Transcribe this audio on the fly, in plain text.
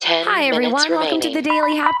Hi, everyone. Welcome to the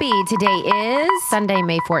Daily Happy. Today is Sunday,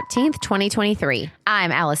 May 14th, 2023.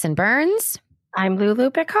 I'm Allison Burns. I'm Lulu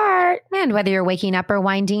Picard. And whether you're waking up or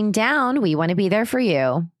winding down, we want to be there for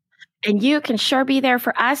you. And you can sure be there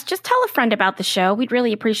for us. Just tell a friend about the show. We'd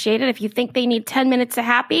really appreciate it. If you think they need 10 minutes of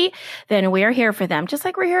happy, then we're here for them, just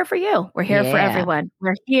like we're here for you. We're here for everyone.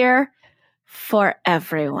 We're here for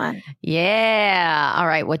everyone. Yeah. All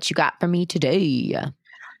right. What you got for me today?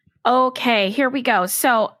 Okay, here we go.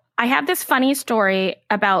 So I have this funny story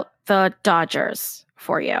about the Dodgers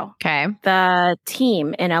for you. Okay. The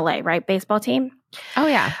team in LA, right? Baseball team. Oh,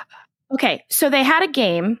 yeah. Okay. So they had a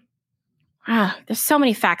game. There's so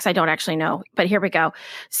many facts I don't actually know, but here we go.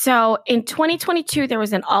 So in 2022, there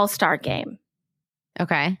was an all-star game.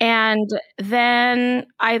 Okay. And then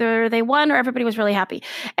either they won or everybody was really happy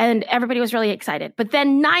and everybody was really excited. But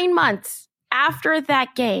then 9 months after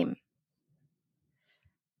that game,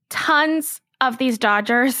 tons of these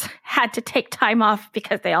Dodgers had to take time off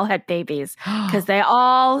because they all had babies, because they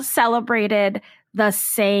all celebrated the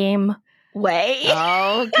same way.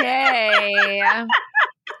 Okay.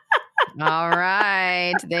 All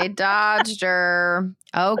right. They dodged her.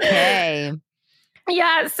 Okay.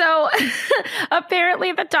 Yeah, so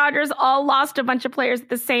apparently the Dodgers all lost a bunch of players at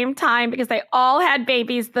the same time because they all had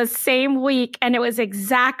babies the same week, and it was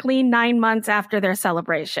exactly 9 months after their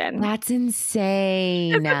celebration. That's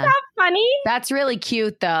insane. Isn't that funny? That's really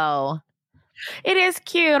cute, though. It is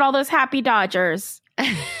cute, all those happy Dodgers.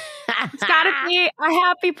 It's got to be a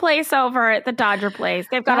happy place over at the Dodger place.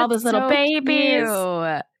 They've got all those little babies.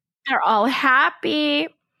 Cute. They're all happy.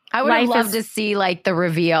 I would have loved to see like the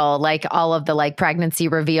reveal, like all of the like pregnancy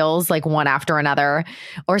reveals, like one after another,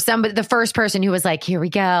 or somebody, the first person who was like, "Here we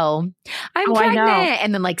go, I'm pregnant,"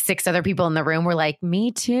 and then like 6 other people in the room were like,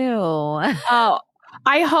 "Me too." Oh,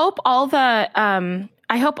 I hope all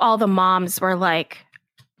the moms were like,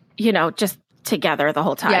 just together the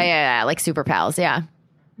whole time. Yeah, like super pals. Yeah,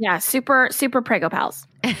 super prego pals.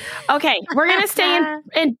 Okay, we're gonna stay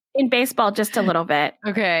in baseball just a little bit.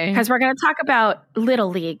 Okay. Because we're going to talk about Little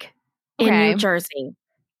League in New Jersey.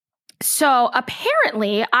 So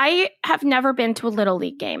apparently, I have never been to a Little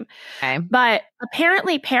League game. Okay. But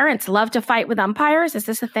apparently parents love to fight with umpires. Is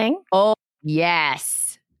this a thing? Oh,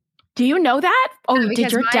 yes. Do you know that? Oh,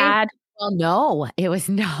 did your dad? Well, no, it was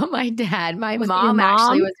not my dad. My mom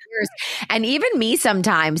actually was first. And even me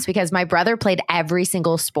sometimes, because my brother played every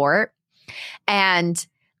single sport. And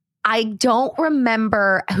I don't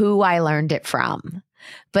remember who I learned it from,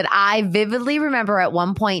 but I vividly remember at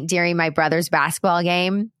one point during my brother's basketball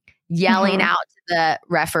game yelling out to the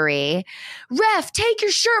referee, "Ref, take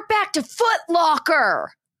your shirt back to Foot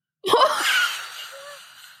Locker."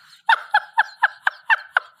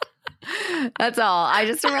 That's all. I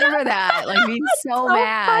just remember that, like being so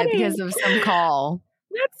mad because of some call.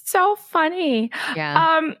 That's so funny.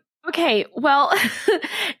 Yeah. Okay, well,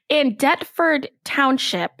 in Deptford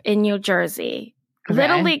Township in New Jersey,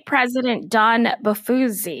 Little League president Don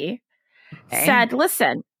Bafuzzi said,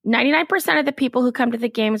 "Listen, 99% of the people who come to the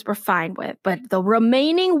games we're fine with, but the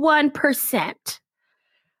remaining 1%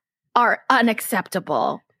 are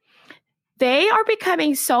unacceptable. They are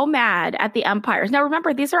becoming so mad at the umpires." Now,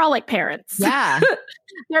 remember, these are all like parents. Yeah.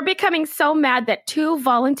 They're becoming so mad that 2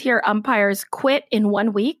 volunteer umpires quit in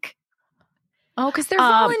 1 week. Oh, because they're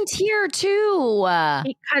volunteer too.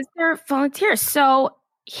 Because they're volunteers. So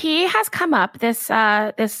he has come up, this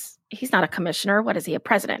he's not a commissioner. What is he? A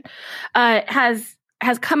president. Has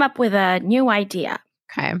come up with a new idea.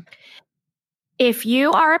 Okay. If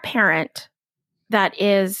you are a parent that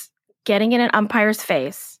is getting in an umpire's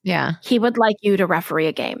face, he would like you to referee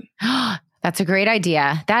a game. That's a great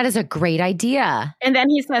idea. That is a great idea. And then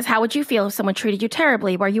he says, "How would you feel if someone treated you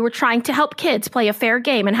terribly where you were trying to help kids play a fair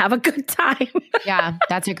game and have a good time?" Yeah,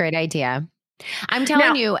 that's a great idea. I'm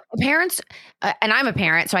telling you, parents, and I'm a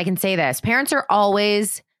parent, so I can say this. Parents are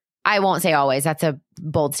always, I won't say always. That's a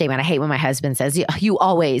bold statement. I hate when my husband says, "You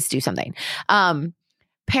always do something."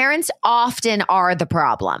 Parents often are the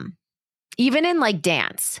problem, even in like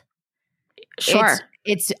dance. Sure.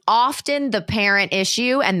 It's often the parent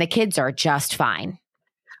issue and the kids are just fine.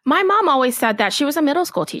 My mom always said that. She was a middle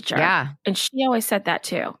school teacher. Yeah. And she always said that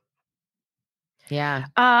too. Yeah.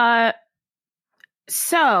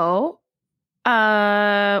 So,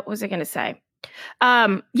 what was I going to say?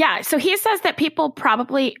 So he says that people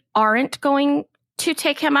probably aren't going to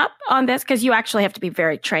take him up on this because you actually have to be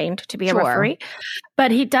very trained to be a referee. But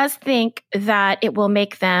he does think that it will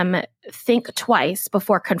make them think twice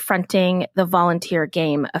before confronting the volunteer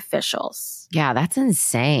game officials. Yeah, that's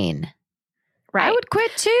insane. Right. I would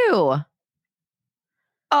quit too.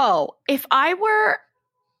 Oh, if I were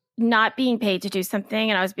not being paid to do something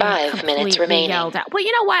and I was being completely yelled at. Well,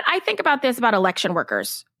 you know what? I think about this about election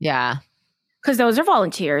workers. Yeah. Because those are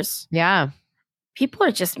volunteers. Yeah. People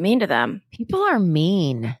are just mean to them. People are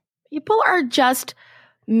mean. People are just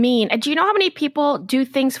mean. And do you know how many people do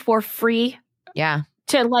things for free? Yeah.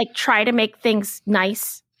 To like try to make things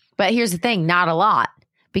nice? But here's the thing, not a lot,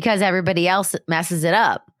 because everybody else messes it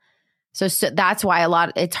up. So that's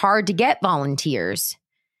why it's hard to get volunteers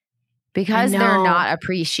because they're not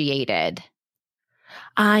appreciated.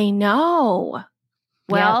 I know.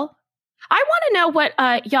 Well, I want to know what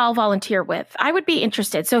y'all volunteer with. I would be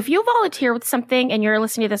interested. So if you volunteer with something and you're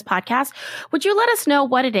listening to this podcast, would you let us know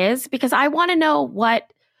what it is? Because I want to know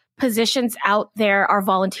what positions out there are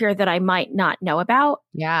volunteer that I might not know about.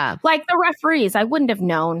 Yeah. Like the referees. I wouldn't have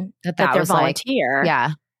known that they're volunteer.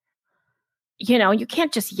 Yeah. You know, you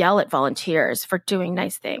can't just yell at volunteers for doing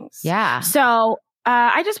nice things. Yeah. So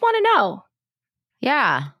I just want to know.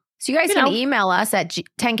 Yeah. So you guys can email us at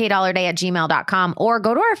 10kdollarday@gmail.com or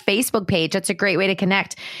go to our Facebook page. That's a great way to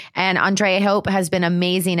connect. And Andrea Hope has been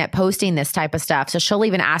amazing at posting this type of stuff. So she'll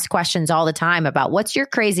even ask questions all the time about what's your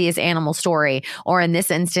craziest animal story? Or in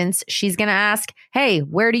this instance, she's going to ask, hey,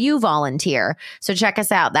 where do you volunteer? So check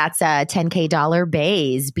us out. That's 10K Dollar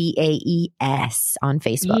Baes, BAES on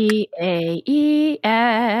Facebook.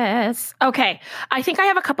 BAES. Okay. I think I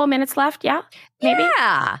have a couple minutes left. Yeah. Maybe.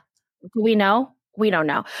 Yeah. Do we know? We don't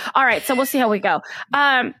know. All right. So we'll see how we go.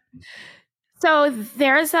 So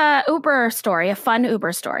there's a Uber story, a fun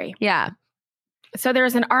Uber story. Yeah. So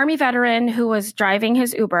there's an Army veteran who was driving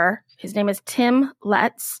his Uber. His name is Tim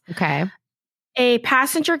Letts. Okay. A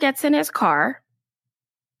passenger gets in his car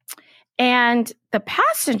and the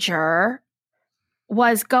passenger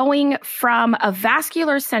was going from a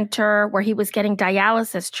vascular center where he was getting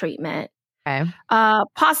dialysis treatment,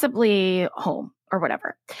 possibly home. Or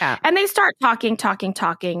whatever. Yeah. And they start talking,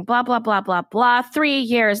 blah, blah, blah, blah, blah. 3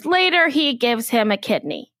 years later, he gives him a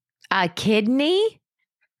kidney. A kidney?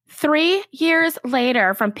 3 years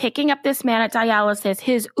later, from picking up this man at dialysis,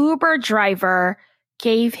 his Uber driver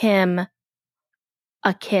gave him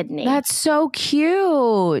a kidney. That's so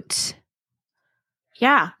cute.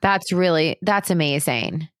 Yeah. That's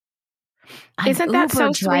amazing. Isn't that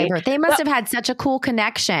so sweet? They must have had such a cool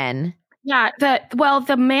connection. Yeah.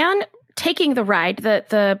 The man taking the ride,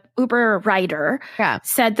 the Uber rider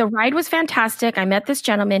said the ride was fantastic. I met this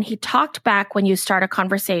gentleman. He talked back when you start a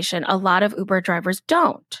conversation. A lot of Uber drivers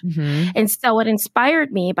don't. Mm-hmm. And so it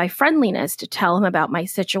inspired me by friendliness to tell him about my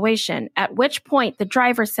situation. At which point the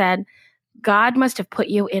driver said, God must have put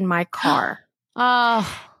you in my car.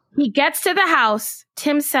 He gets to the house.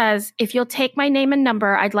 Tim says, if you'll take my name and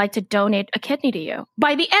number, I'd like to donate a kidney to you.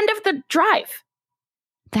 By the end of the drive.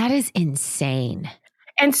 That is insane.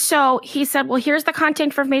 And so he said, well, here's the contact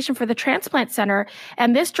information for the transplant center.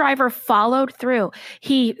 And this driver followed through.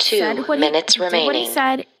 He said what he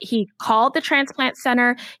said. He called the transplant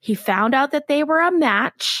center. He found out that they were a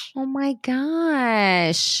match. Oh my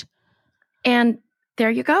gosh. And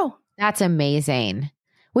there you go. That's amazing.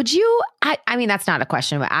 Would you, I mean, that's not a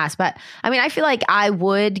question to ask, but I mean, I feel like I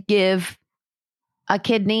would give a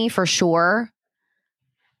kidney for sure.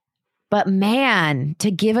 But man,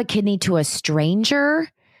 to give a kidney to a stranger,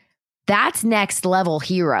 that's next level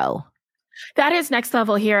hero. That is next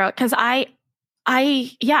level hero. Because like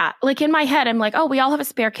in my head, I'm like, oh, we all have a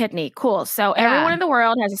spare kidney. Cool. So everyone in the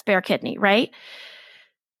world has a spare kidney, right?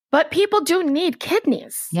 But people do need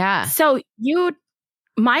kidneys. Yeah. So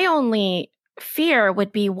my only fear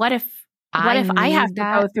would be, what if I have to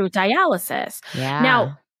go through dialysis? Yeah.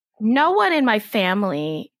 Now, no one in my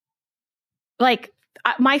family,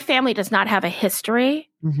 my family does not have a history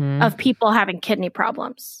of people having kidney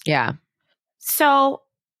problems. Yeah. So,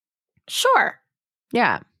 sure.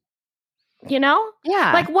 Yeah. You know?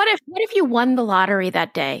 Yeah. Like, what if you won the lottery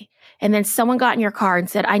that day and then someone got in your car and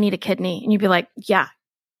said, I need a kidney. And you'd be like, yeah,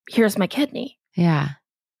 here's my kidney. Yeah.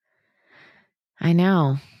 I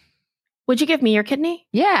know. Would you give me your kidney?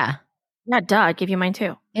 Yeah. Yeah, duh. I'd give you mine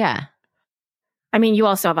too. Yeah. I mean, you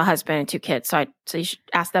also have a husband and 2 kids, so you should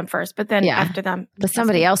ask them first. But then after them, but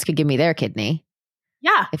somebody else could give me their kidney.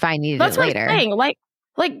 Yeah, if I needed it later. That's what I'm saying. Like,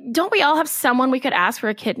 don't we all have someone we could ask for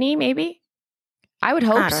a kidney? Maybe. I would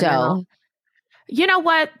hope so. Know. You know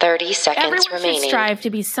what? 30 seconds Everyone remaining. Should strive to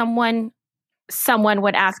be someone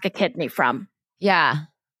would ask a kidney from. Yeah.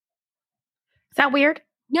 Is that weird?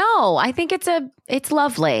 No, I think it's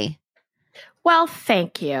lovely. Well,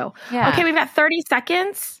 thank you. Yeah. Okay, we've got 30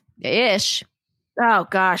 seconds. Ish. Oh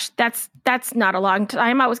gosh, that's not a long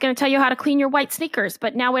time. I was going to tell you how to clean your white sneakers,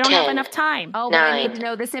 but now we don't have enough time. Oh, 9, but I need to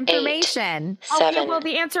know this information. 8, 7, okay, well,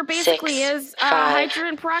 the answer basically 6, is 5,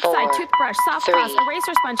 hydrogen peroxide, 4, toothbrush, soft 3, floss,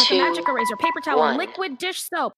 eraser sponge, 2, magic eraser, paper towel, 1. liquid dish soap.